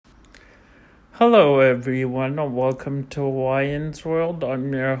Hello, everyone, and welcome to Wyan's World.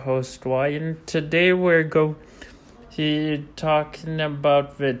 I'm your host, Wyan. Today, we're going to be talking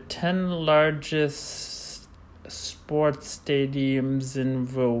about the 10 largest sports stadiums in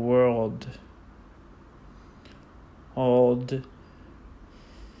the world. Hold.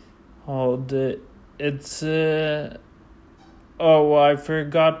 It's Oh, I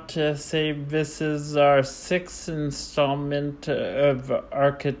forgot to say this is our 6th installment of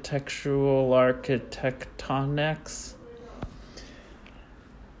Architectural Architectonics.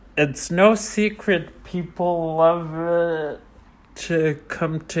 It's no secret people love to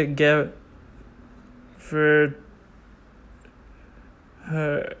come together for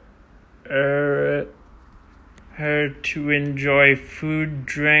her to enjoy food,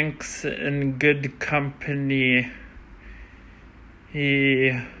 drinks, and good company.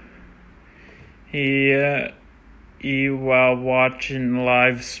 While watching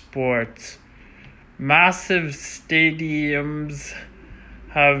live sports. Massive stadiums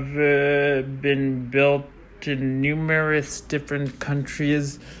have been built in numerous different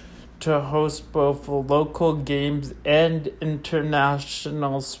countries to host both local games and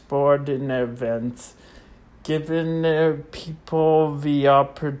international sporting events, giving people the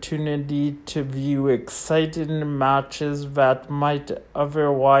opportunity to view exciting matches that might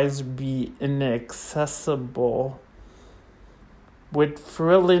otherwise be inaccessible. With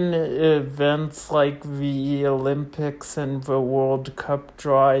thrilling events like the Olympics and the World Cup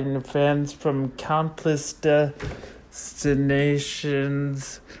drawing fans from countless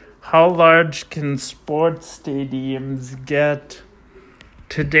destinations, how large can sports stadiums get?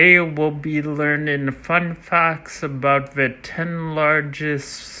 Today we'll be learning fun facts about the 10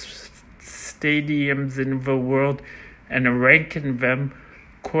 largest stadiums in the world and ranking them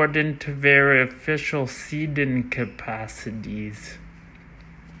according to their official seating capacities.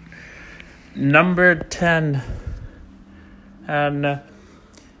 Number 10,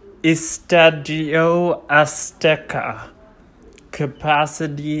 Estadio Azteca.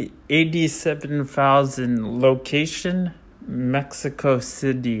 Capacity 87,000. Location Mexico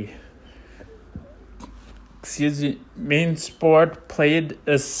City. Main sport played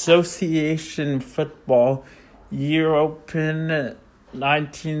association football. Year open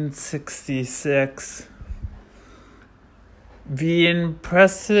 1966. The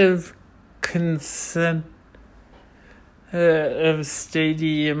impressive consent of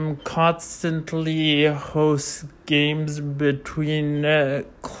stadium constantly hosts games between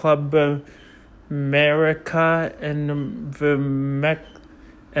Club America and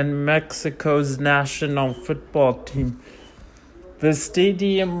Mexico's national football team. The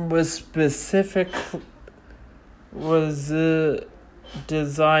stadium was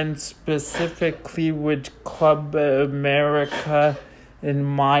designed specifically with Club America in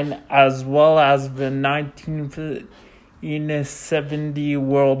mind, as well as the 1970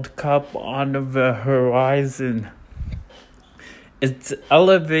 World Cup on the horizon. It's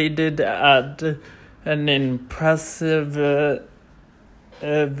elevated at an impressive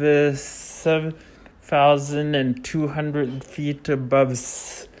 7,200 feet above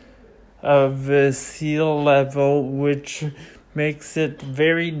sea level, which makes it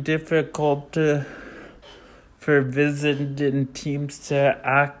very difficult for visiting teams to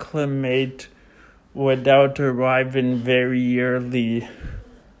acclimate without arriving very early.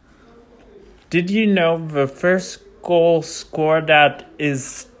 Did you know the first goal scored at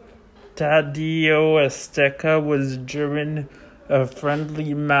Estadio Azteca was during a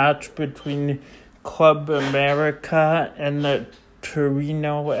friendly match between Club America and the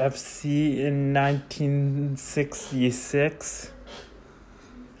Torino FC in 1966?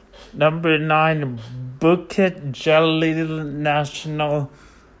 Number 9, Bukit Jalil National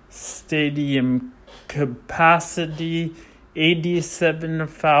Stadium. Capacity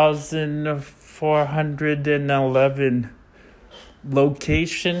 87,411.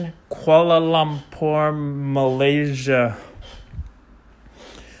 Location Kuala Lumpur, Malaysia.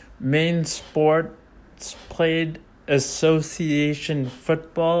 Main sports played association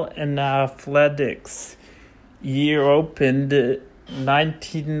football and athletics. Year opened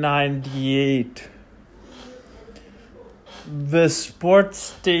 1998. The sports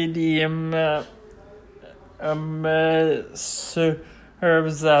stadium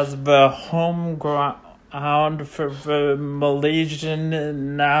serves as the home ground for the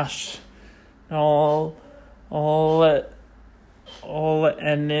Malaysian national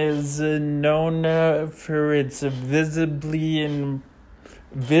and is known for its visually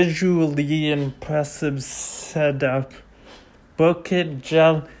impressive setup. Bukit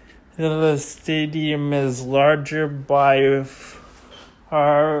Jalil The stadium is larger by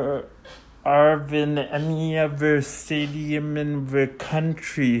far than any other stadium in the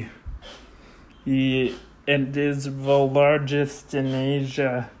country. And is the largest in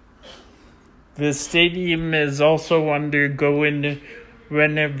Asia. The stadium is also undergoing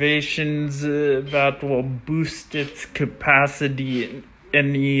renovations that will boost its capacity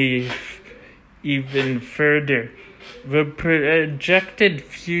even further. The projected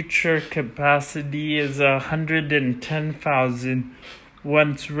future capacity is 110,000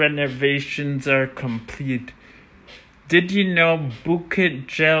 once renovations are complete. Did you know Bukit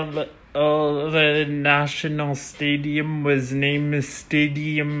Jalil National Stadium was named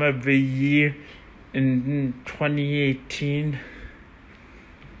Stadium of the Year in 2018?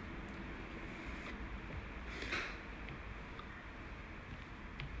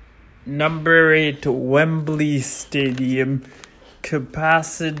 Number 8, Wembley Stadium.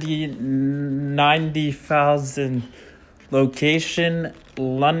 Capacity 90,000. Location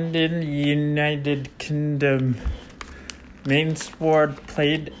London, United Kingdom. Main sport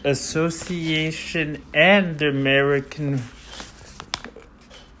played Association and American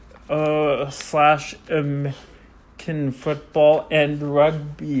American football and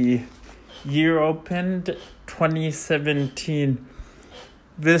rugby. Year opened 2017.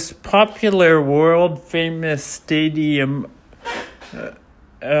 This popular world-famous stadium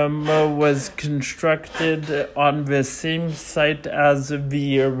was constructed on the same site as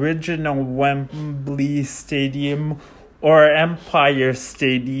the original Wembley Stadium or Empire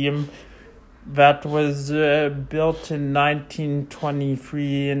Stadium that was built in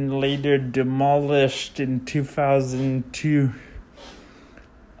 1923 and later demolished in 2002.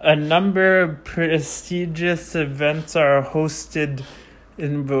 A number of prestigious events are hosted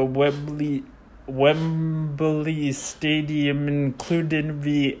in the Wembley Stadium, including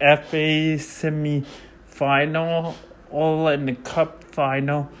the FA semi-final and Cup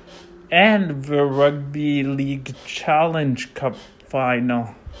final, and the Rugby League Challenge Cup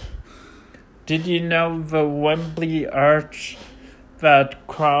final. Did you know the Wembley Arch that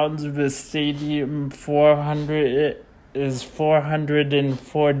crowns the stadium is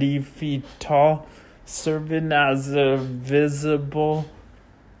 440 feet tall, serving as a visible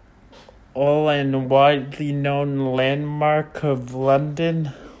and widely known landmark of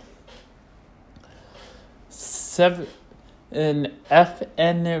London? An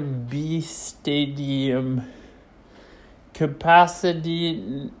FNB Stadium.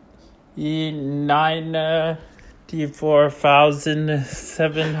 Capacity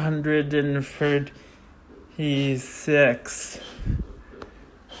 94,736.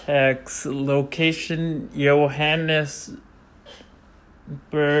 Location Johannesburg,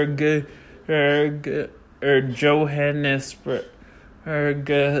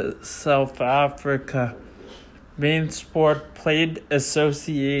 South Africa. Main sport played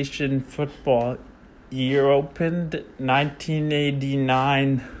Association football. Year opened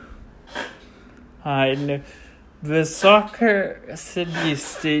 1989. The Soccer City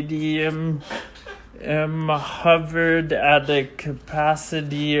Stadium hovered at a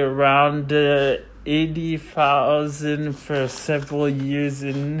capacity around 80,000 for several years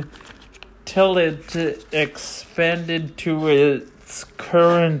until it expanded to its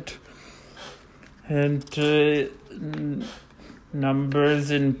current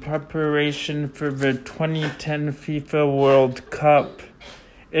numbers in preparation for the 2010 FIFA World Cup.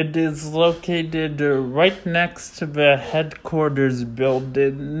 It is located right next to the headquarters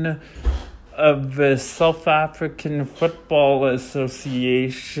building of the South African Football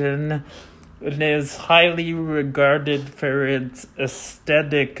Association and is highly regarded for its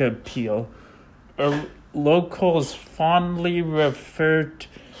aesthetic appeal. Locals fondly refer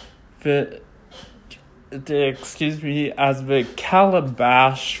to as the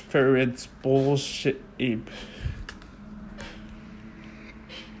calabash for its bowl shape.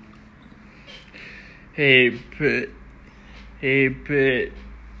 Hey, but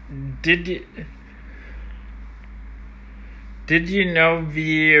did you know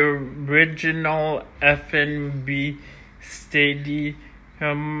the original FNB Stadium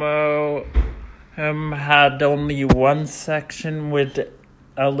had only one section with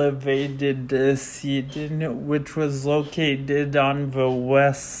elevated seating, which was located on the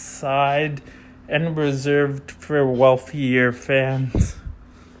west side and reserved for wealthier fans?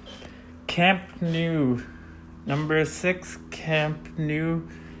 Camp Nou. Number 6, Camp Nou.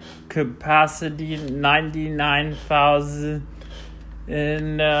 Capacity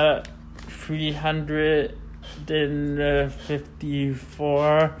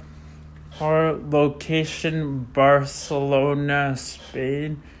 99,354. Or location Barcelona,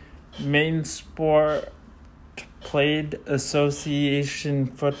 Spain. Main sport played Association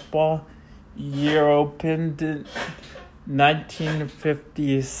football. year opened in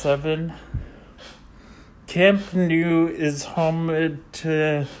 1957. Camp Nou is home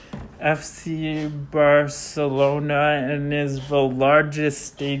to FC Barcelona and is the largest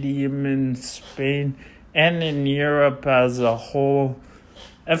stadium in Spain and in Europe as a whole.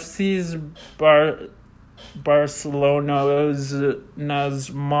 FC's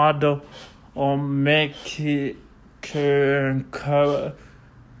Barcelona's model maker club,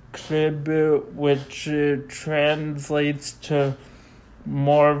 which translates to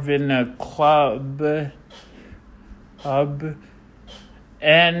more than a club,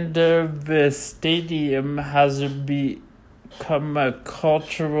 and the stadium has become a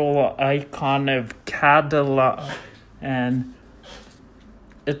cultural icon of Catalan, and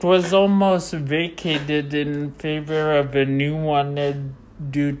it was almost vacated in favor of a new one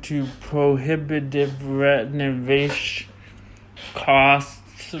due to prohibitive renovation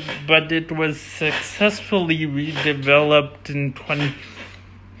costs, but it was successfully redeveloped in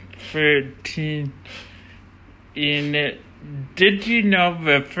 2013. Did you know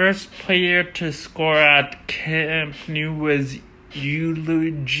the first player to score at Camp Nou was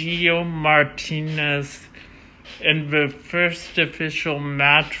Eulogio Martinez, and the first official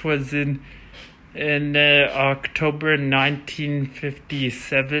match was in October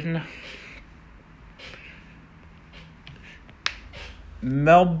 1957.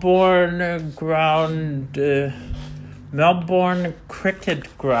 Melbourne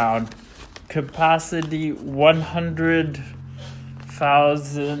Cricket Ground, capacity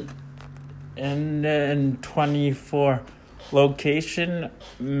 100,024. Location,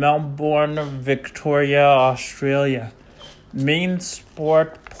 Melbourne, Victoria, Australia. Main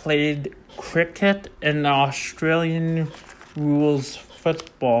sport played cricket and Australian rules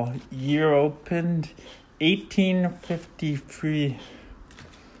football. Year opened 1853.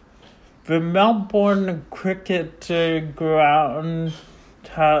 The Melbourne Cricket Ground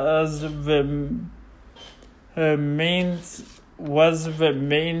was the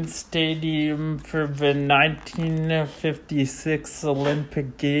main stadium for the 1956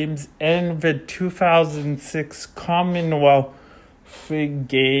 Olympic Games and the 2006 Commonwealth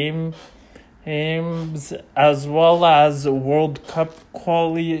Games, as well as World Cup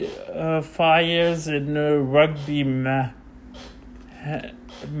qualifiers and rugby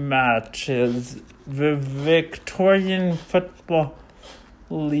matches. The Victorian Football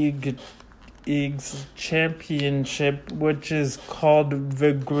League's championship, which is called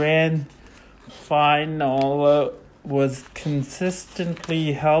the Grand Final, was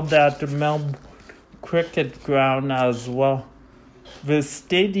consistently held at the Melbourne Cricket Ground as well. The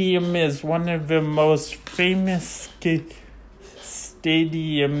stadium is one of the most famous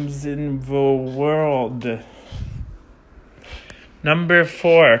stadiums in the world. Number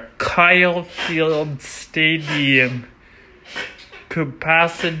 4, Kyle Field Stadium.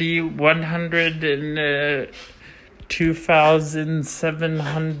 Capacity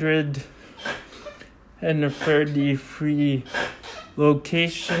 102,733.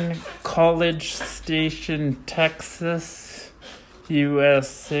 Location, College Station, Texas,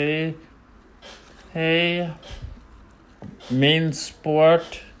 USA. Main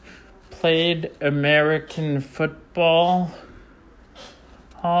sport played American football.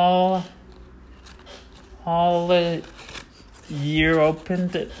 All year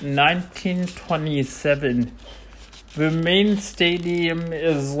opened 1927. The main stadium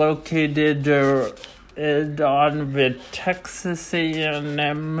is located on the Texas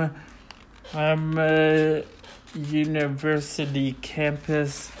A&M University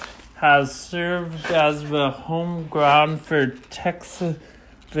campus, has served as the home ground for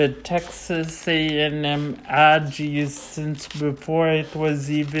the Texas A&M Aggies since before it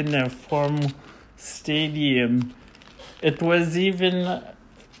was even a formal stadium. It was even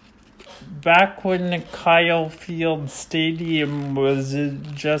back when Kyle Field Stadium was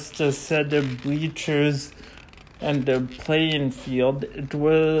just a set of bleachers and a playing field.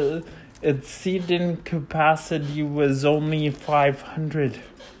 Its seating capacity was only 500.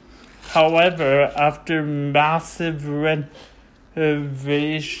 However, after massive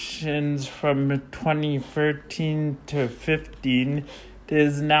renovations from 2013 to 15, it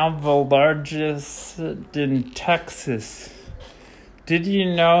is now the largest in Texas. Did you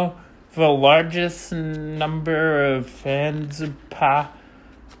know the largest number of fans packed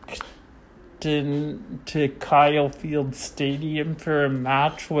into Kyle Field Stadium for a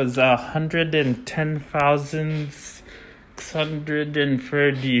match was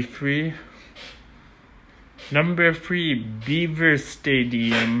 110,633? Number 3, Beaver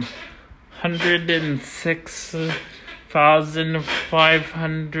Stadium,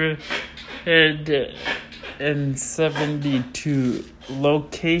 106,500 172.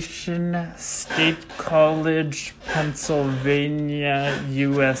 Location, State College, Pennsylvania,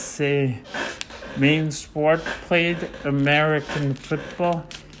 USA. Main sport played, American football.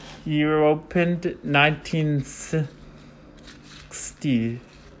 Year opened, 1960.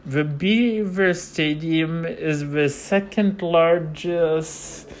 The Beaver Stadium is the second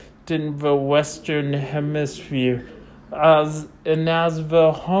largest in the Western Hemisphere, as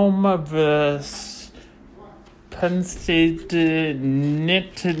the home of the Penn State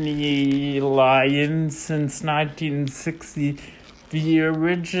Nittany Lions since 1960. The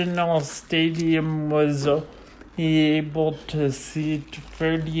original stadium was able to seat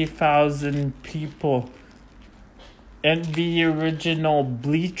 30,000 people, and the original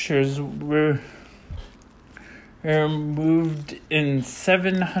bleachers were moved in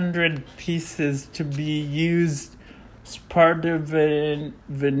 700 pieces to be used as part of the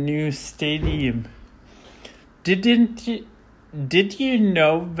new stadium. Did you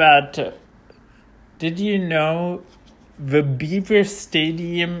know the Beaver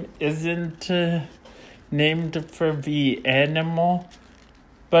Stadium isn't named for the animal,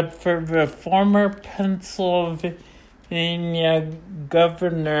 but for the former Pennsylvania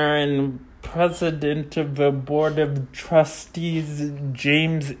governor and president of the Board of Trustees,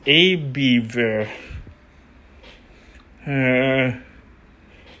 James A. Beaver?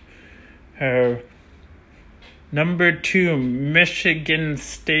 Number 2, Michigan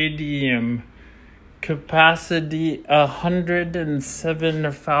Stadium. Capacity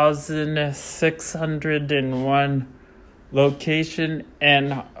 107,601. Location,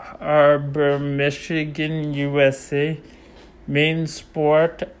 Ann Arbor, Michigan, USA. Main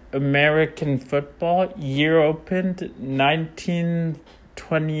sport, American football. Year opened,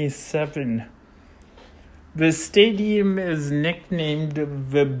 1927. The stadium is nicknamed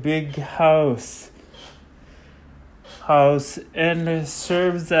the Big House and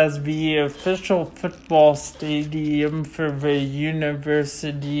serves as the official football stadium for the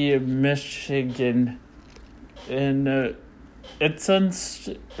University of Michigan. And it's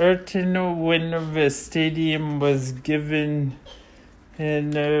uncertain when the stadium was given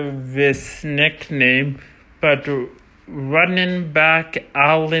this nickname, but running back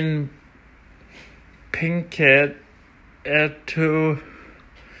Alan Pinkett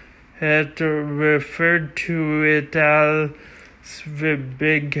had referred to it as the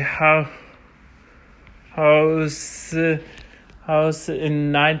Big House in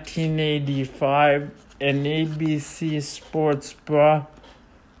 1985. And ABC Sports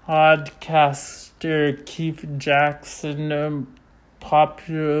broadcaster Keith Jackson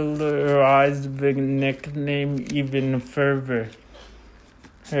popularized the nickname even further.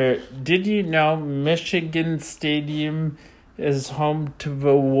 Did you know Michigan Stadium is home to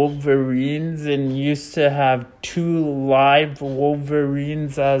the Wolverines and used to have 2 live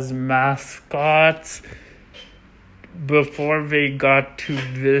Wolverines as mascots before they got too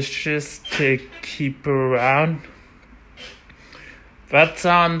vicious to keep around? That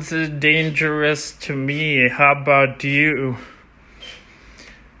sounds dangerous to me. How about you?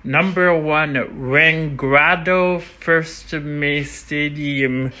 Number 1, Rangrado First May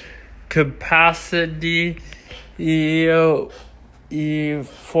Stadium. Capacity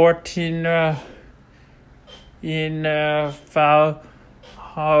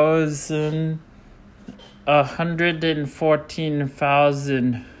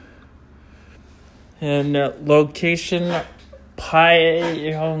And location,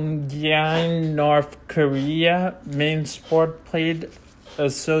 Pyongyang, North Korea. Main sport played,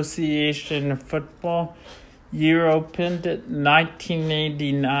 association football. Year opened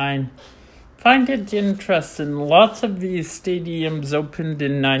 1989. Find it interesting. Lots of these stadiums opened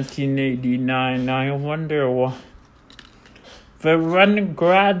in 1989. I wonder why. The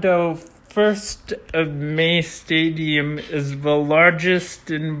Rangrado First of May Stadium is the largest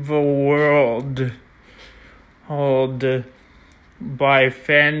in the world, held by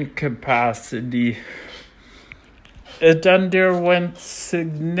fan capacity. It underwent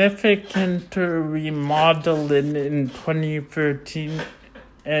significant remodeling in 2013,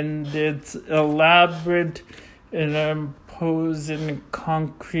 and its elaborate and imposing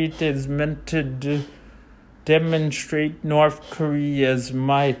concrete is meant to demonstrate North Korea's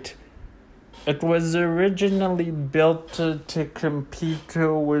might. It was originally built to compete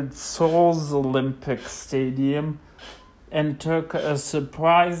with Seoul's Olympic Stadium and took a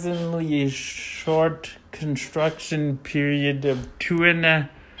surprisingly short construction period of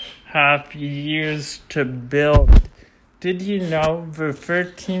 2.5 years to build. Did you know the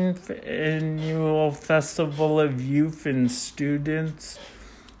 13th Annual Festival of Youth and Students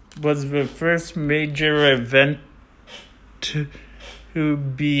was the first major event to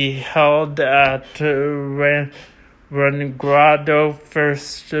be held at Rangrado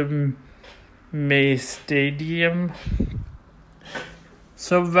First May Stadium.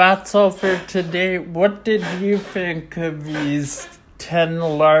 So that's all for today. What did you think of these 10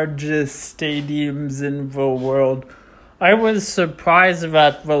 largest stadiums in the world? I was surprised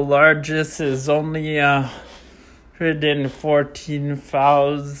that the largest is only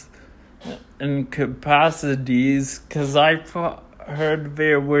 114,000 capacities, because I heard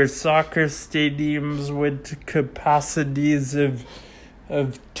there were soccer stadiums with capacities of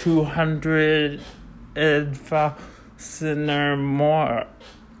 200,000 or more.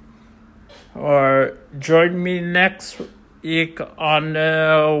 Or join me next week on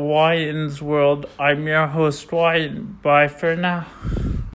Wyan's World. I'm your host, Wyan. Bye for now.